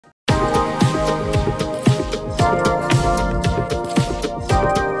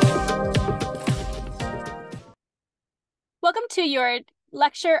to your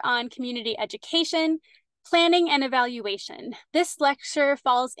lecture on community education, planning and evaluation. This lecture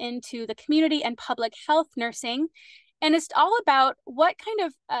falls into the community and public health nursing, and it's all about what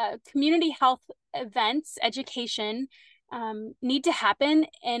kind of community health events, education need to happen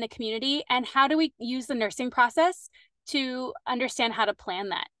in a community, and how do we use the nursing process to understand how to plan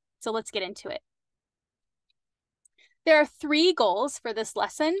that. So let's get into it. There are 3 goals for this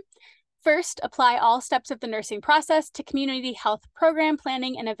lesson. First, apply all steps of the nursing process to community health program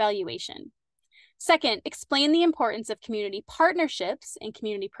planning and evaluation. Second, explain the importance of community partnerships in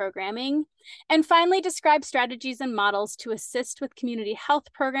community programming. And finally, describe strategies and models to assist with community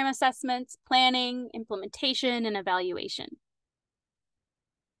health program assessments, planning, implementation, and evaluation.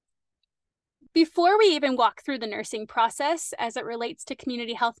 Before we even walk through the nursing process as it relates to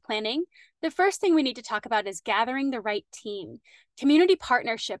community health planning, the first thing we need to talk about is gathering the right team. Community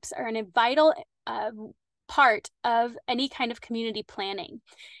partnerships are a vital part of any kind of community planning.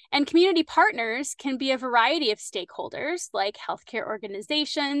 And community partners can be a variety of stakeholders like healthcare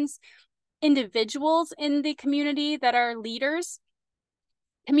organizations, individuals in the community that are leaders,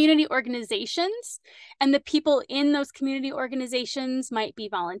 community organizations, and the people in those community organizations might be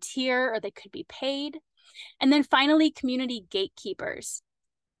volunteer or they could be paid. And then finally, community gatekeepers.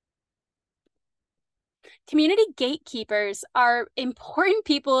 Community gatekeepers are important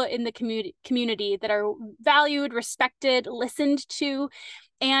people in the community that are valued, respected, listened to,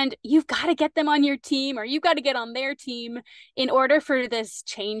 and you've got to get them on your team, or you've got to get on their team in order for this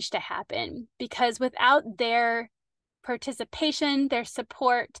change to happen, because without their participation, their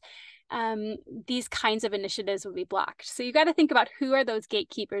support, these kinds of initiatives will be blocked. So you got to think about who are those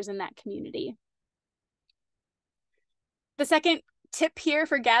gatekeepers in that community. The second tip here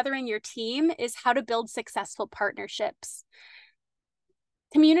for gathering your team is how to build successful partnerships.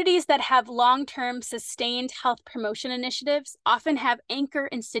 Communities that have long-term sustained health promotion initiatives often have anchor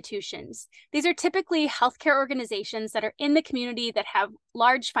institutions. These are typically healthcare organizations that are in the community that have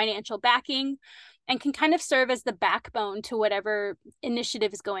large financial backing and can kind of serve as the backbone to whatever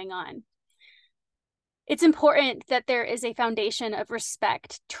initiative is going on. It's important that there is a foundation of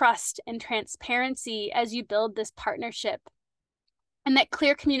respect, trust, and transparency as you build this partnership, and that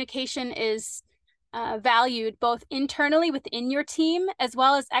clear communication is valued both internally within your team as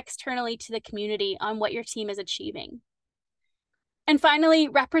well as externally to the community on what your team is achieving. And finally,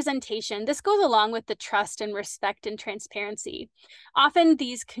 representation. This goes along with the trust and respect and transparency. Often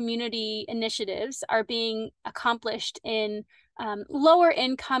these community initiatives are being accomplished in lower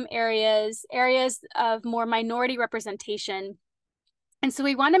income areas, areas of more minority representation. And so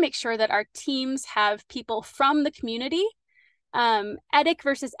we want to make sure that our teams have people from the community. EDIC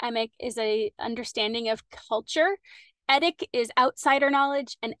versus EMIC is a understanding of culture. EDIC is outsider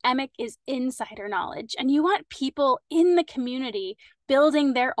knowledge and EMIC is insider knowledge. And you want people in the community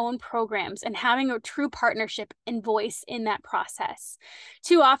building their own programs and having a true partnership and voice in that process.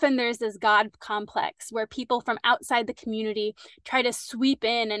 Too often there's this God complex where people from outside the community try to sweep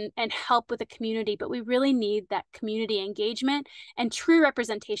in and help with the community, but we really need that community engagement and true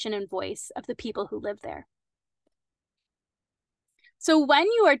representation and voice of the people who live there. So when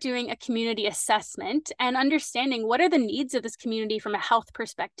you are doing a community assessment and understanding what are the needs of this community from a health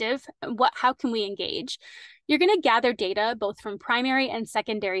perspective, how can we engage, you're going to gather data both from primary and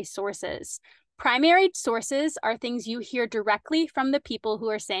secondary sources. Primary sources are things you hear directly from the people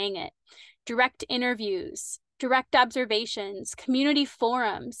who are saying it. Direct interviews, direct observations, community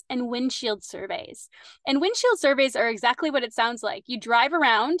forums, and windshield surveys. And windshield surveys are exactly what it sounds like. You drive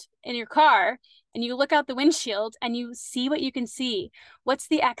around in your car and you look out the windshield and you see what you can see. What's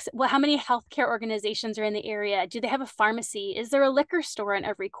the how many healthcare organizations are in the area? Do they have a pharmacy? Is there a liquor store in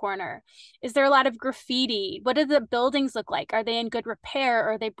every corner? Is there a lot of graffiti? What do the buildings look like? Are they in good repair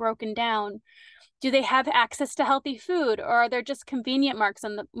or are they broken down? Do they have access to healthy food, or are there just convenient marks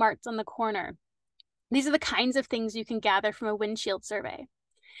on the corner? These are the kinds of things you can gather from a windshield survey.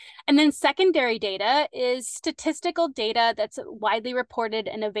 And then secondary data is statistical data that's widely reported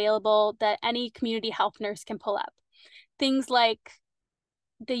and available that any community health nurse can pull up. Things like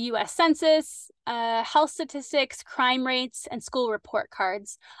the US Census, health statistics, crime rates, and school report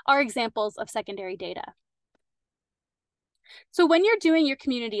cards are examples of secondary data. So when you're doing your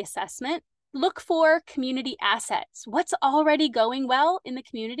community assessment, look for community assets. What's already going well in the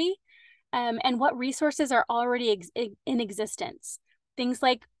community, and what resources are already in existence. Things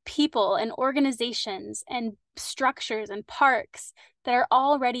like people and organizations and structures and parks that are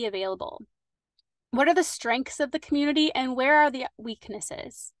already available. What are the strengths of the community and where are the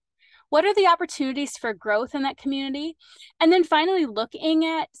weaknesses? What are the opportunities for growth in that community? And then finally, looking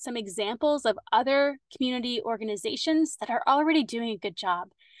at some examples of other community organizations that are already doing a good job.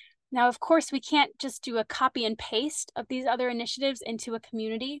 Now, of course, we can't just do a copy and paste of these other initiatives into a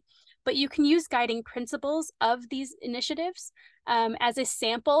community, but you can use guiding principles of these initiatives as a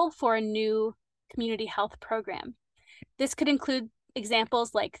sample for a new community health program. This could include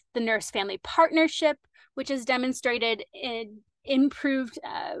examples like the Nurse-Family Partnership, which has demonstrated improved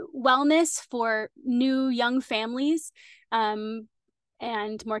wellness for new young families and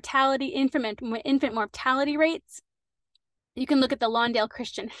infant mortality rates. You can look at the Lawndale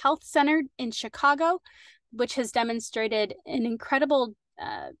Christian Health Center in Chicago, which has demonstrated an incredible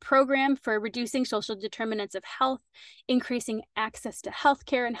program for reducing social determinants of health, increasing access to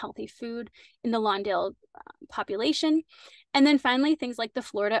healthcare and healthy food in the Lawndale population. And then finally, things like the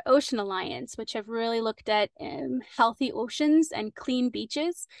Florida Ocean Alliance, which have really looked at healthy oceans and clean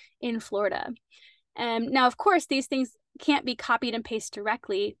beaches in Florida. Now, of course, these things can't be copied and pasted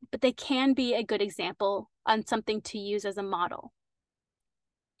directly, but they can be a good example on something to use as a model.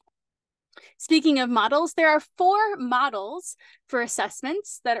 Speaking of models, there are 4 models for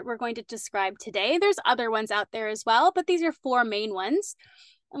assessments that we're going to describe today. There's other ones out there as well, but these are 4 main ones.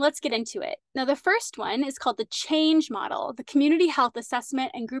 And let's get into it. Now, the first one is called the CHANGE model, the Community Health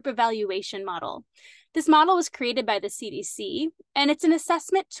Assessment and Group Evaluation Model. This model was created by the CDC, and it's an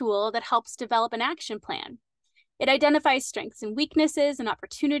assessment tool that helps develop an action plan. It identifies strengths and weaknesses and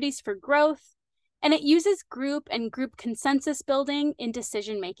opportunities for growth, and it uses group and group consensus building in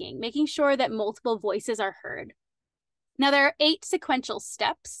decision-making, making sure that multiple voices are heard. Now, there are 8 sequential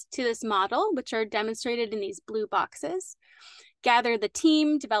steps to this model, which are demonstrated in these blue boxes. Gather the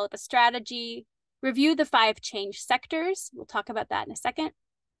team, develop a strategy, review the 5 change sectors. We'll talk about that in a second.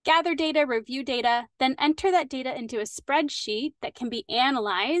 Gather data, review data, then enter that data into a spreadsheet that can be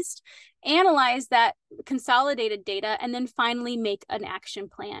analyzed, analyze that consolidated data, and then finally make an action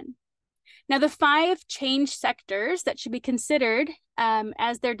plan. Now, the 5 change sectors that should be considered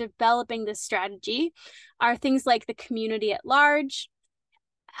as they're developing this strategy are things like the community at large,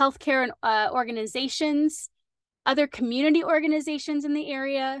 healthcare and organizations, other community organizations in the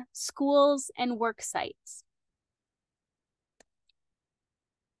area, schools, and work sites.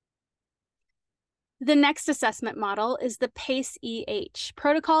 The next assessment model is the PACE-EH,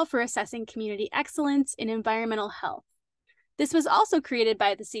 Protocol for Assessing Community Excellence in Environmental Health. This was also created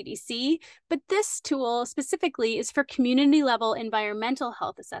by the CDC, but this tool specifically is for community-level environmental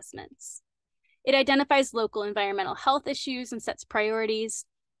health assessments. It identifies local environmental health issues and sets priorities,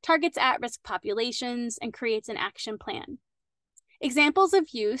 targets at-risk populations, and creates an action plan. Examples of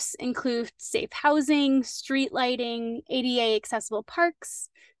use include safe housing, street lighting, ADA accessible parks,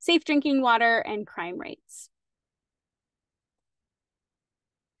 safe drinking water, and crime rates.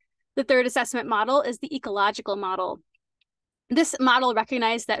 The third assessment model is the ecological model. This model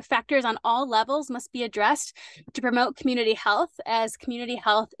recognized that factors on all levels must be addressed to promote community health, as community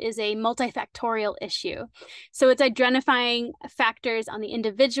health is a multifactorial issue. So it's identifying factors on the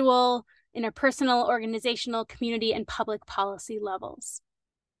individual, interpersonal, organizational, community, and public policy levels.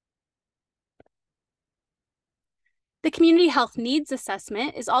 The Community Health Needs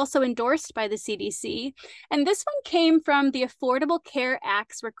Assessment is also endorsed by the CDC, and this one came from the Affordable Care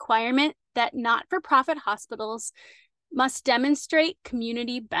Act's requirement that not-for-profit hospitals must demonstrate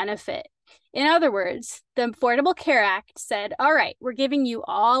community benefit. In other words, the Affordable Care Act said, all right, we're giving you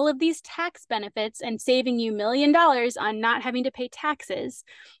all of these tax benefits and saving you $1 million on not having to pay taxes.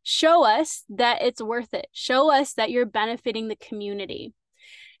 Show us that it's worth it. Show us that you're benefiting the community.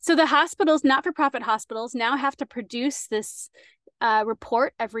 So the hospitals, not-for-profit hospitals, now have to produce this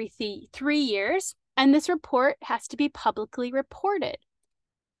report every 3 years, and this report has to be publicly reported.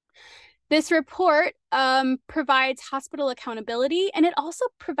 This report provides hospital accountability, and it also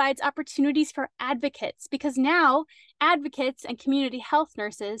provides opportunities for advocates, because now advocates and community health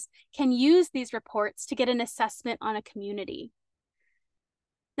nurses can use these reports to get an assessment on a community.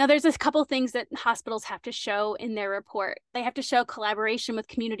 Now, there's a couple things that hospitals have to show in their report. They have to show collaboration with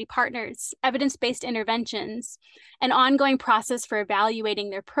community partners, evidence-based interventions, an ongoing process for evaluating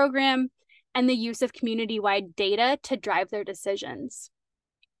their program, and the use of community-wide data to drive their decisions.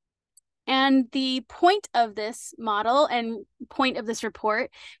 And the point of this model and point of this report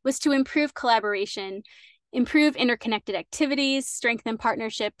was to improve collaboration, improve interconnected activities, strengthen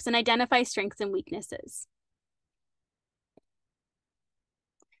partnerships, and identify strengths and weaknesses.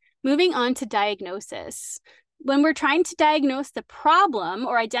 Moving on to diagnosis. When we're trying to diagnose the problem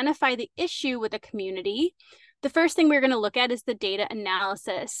or identify the issue with a community, the first thing we're going to look at is the data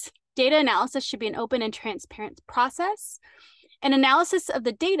analysis. Data analysis should be an open and transparent process. An analysis of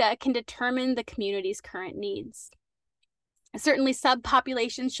the data can determine the community's current needs. Certainly,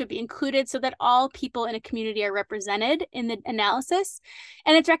 subpopulations should be included so that all people in a community are represented in the analysis,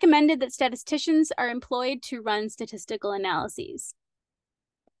 and it's recommended that statisticians are employed to run statistical analyses.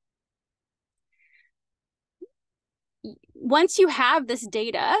 Once you have this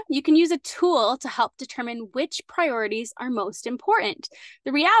data, you can use a tool to help determine which priorities are most important.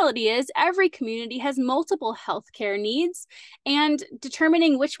 The reality is every community has multiple healthcare needs, and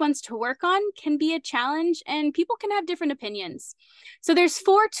determining which ones to work on can be a challenge, and people can have different opinions. So there's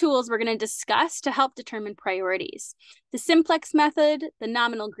 4 tools we're going to discuss to help determine priorities: the simplex method, the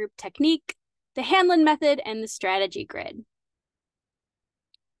nominal group technique, the Hanlon method, and the strategy grid.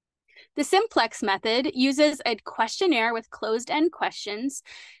 The simplex method uses a questionnaire with closed-end questions,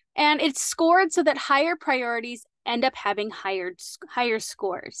 and it's scored so that higher priorities end up having higher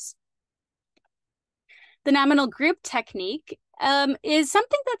scores. The nominal group technique is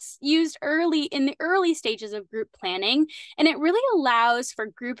something that's used in the early stages of group planning, and it really allows for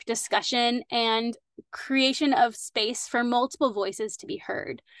group discussion and creation of space for multiple voices to be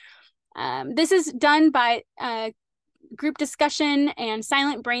heard. This is done by group discussion and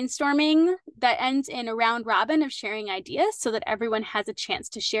silent brainstorming that ends in a round robin of sharing ideas so that everyone has a chance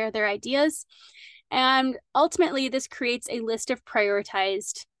to share their ideas. And ultimately, this creates a list of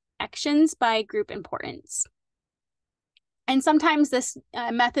prioritized actions by group importance. And sometimes this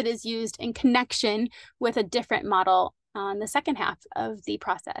method is used in connection with a different model on the second half of the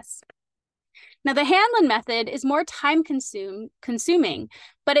process. Now, the Hanlon method is more time consuming,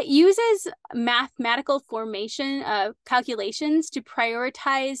 but it uses mathematical formation of calculations to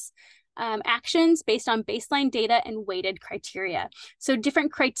prioritize actions based on baseline data and weighted criteria. So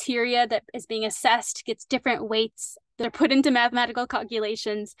different criteria that is being assessed gets different weights that are put into mathematical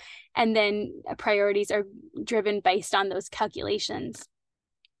calculations, and then priorities are driven based on those calculations.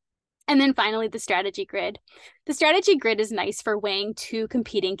 And then finally, the strategy grid. The strategy grid is nice for weighing 2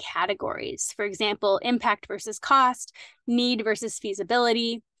 competing categories. For example, impact versus cost, need versus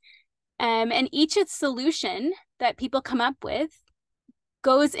feasibility. And each solution that people come up with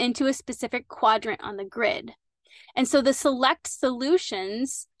goes into a specific quadrant on the grid. And so the select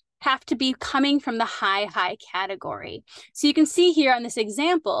solutions have to be coming from the high category. So you can see here on this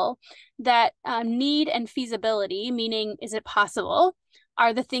example that need and feasibility, meaning is it possible,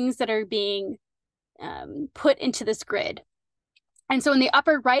 are the things that are being put into this grid. And so in the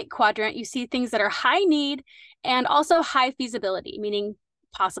upper right quadrant, you see things that are high need and also high feasibility, meaning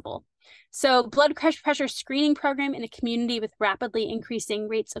possible. So blood pressure screening program in a community with rapidly increasing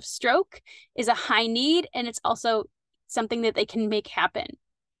rates of stroke is a high need, and it's also something that they can make happen.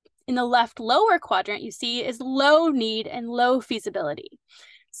 In the left lower quadrant, you see is low need and low feasibility.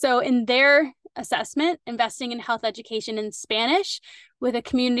 So in their assessment, investing in health education in Spanish with a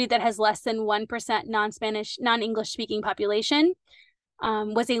community that has less than 1% non-Spanish, non-English speaking population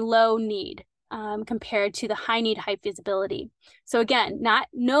was a low need compared to the high need, high feasibility. So again, not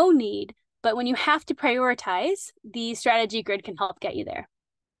no need, but when you have to prioritize, the strategy grid can help get you there.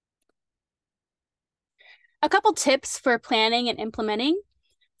 A couple tips for planning and implementing.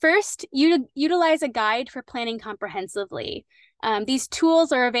 First, utilize a guide for planning comprehensively. These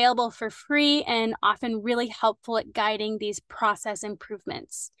tools are available for free and often really helpful at guiding these process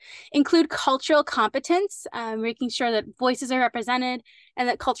improvements. Include cultural competence, making sure that voices are represented and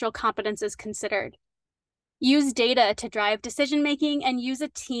that cultural competence is considered. Use data to drive decision-making and use a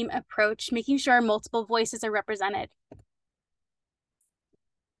team approach, making sure multiple voices are represented.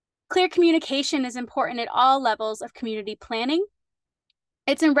 Clear communication is important at all levels of community planning.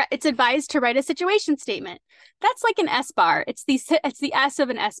 It's advised to write a situation statement. That's like an S-bar. It's the S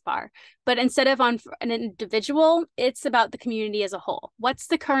of an S-bar. But instead of on an individual, it's about the community as a whole. What's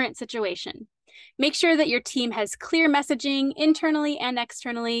the current situation? Make sure that your team has clear messaging internally and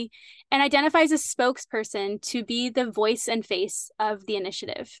externally, and identifies a spokesperson to be the voice and face of the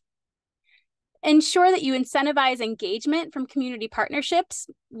initiative. Ensure that you incentivize engagement from community partnerships.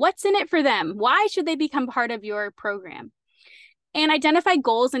 What's in it for them? Why should they become part of your program? And identify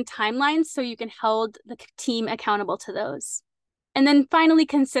goals and timelines so you can hold the team accountable to those. And then finally,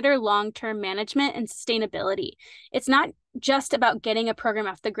 consider long-term management and sustainability. It's not just about getting a program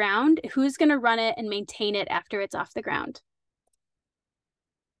off the ground. Who's going to run it and maintain it after it's off the ground?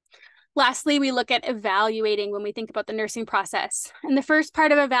 Lastly, we look at evaluating when we think about the nursing process. And the first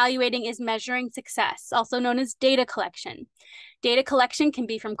part of evaluating is measuring success, also known as data collection. Data collection can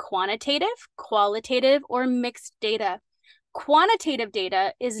be from quantitative, qualitative, or mixed data. Quantitative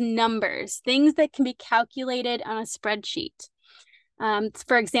data is numbers, things that can be calculated on a spreadsheet.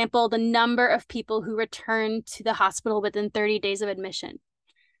 For example, the number of people who return to the hospital within 30 days of admission.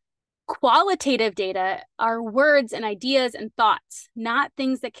 Qualitative data are words and ideas and thoughts, not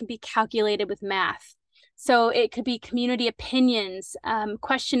things that can be calculated with math. So it could be community opinions,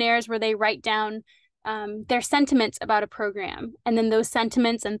 questionnaires where they write down their sentiments about a program, and then those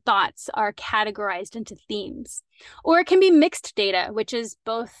sentiments and thoughts are categorized into themes. Or it can be mixed data, which is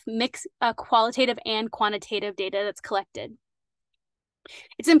both qualitative and quantitative data that's collected.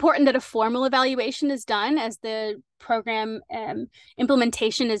 It's important that a formal evaluation is done as the program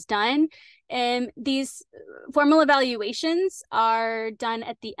implementation is done. And these formal evaluations are done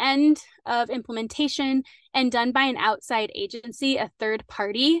at the end of implementation and done by an outside agency, a third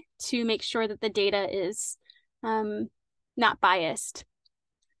party, to make sure that the data is not biased.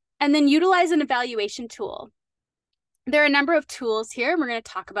 And then utilize an evaluation tool. There are a number of tools here, and we're going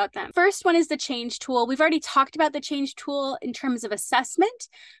to talk about them. First one is the change tool. We've already talked about the change tool in terms of assessment,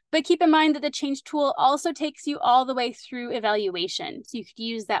 but keep in mind that the change tool also takes you all the way through evaluation. So you could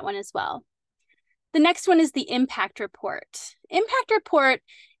use that one as well. The next one is the impact report. Impact report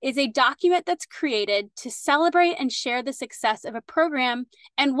is a document that's created to celebrate and share the success of a program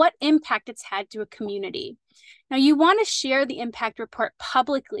and what impact it's had to a community. Now, you want to share the impact report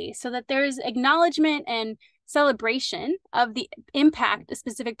publicly so that there's acknowledgement and celebration of the impact a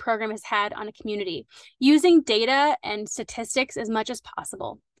specific program has had on a community, using data and statistics as much as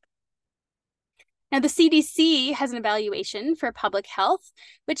possible. Now, the CDC has an evaluation for public health,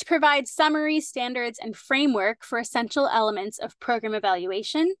 which provides summary, standards, and framework for essential elements of program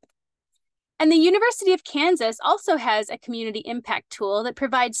evaluation. And the University of Kansas also has a community impact tool that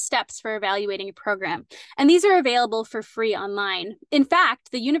provides steps for evaluating a program. And these are available for free online. In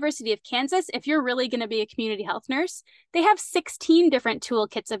fact, the University of Kansas, if you're really going to be a community health nurse, they have 16 different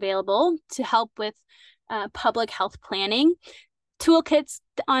toolkits available to help with public health planning. Toolkits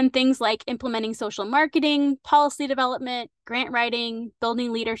on things like implementing social marketing, policy development, grant writing,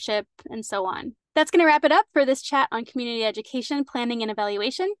 building leadership, and so on. That's going to wrap it up for this chat on community education, planning, and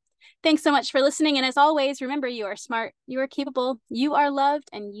evaluation. Thanks so much for listening. And as always, remember, you are smart, you are capable, you are loved,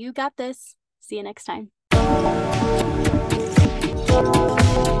 and you got this. See you next time.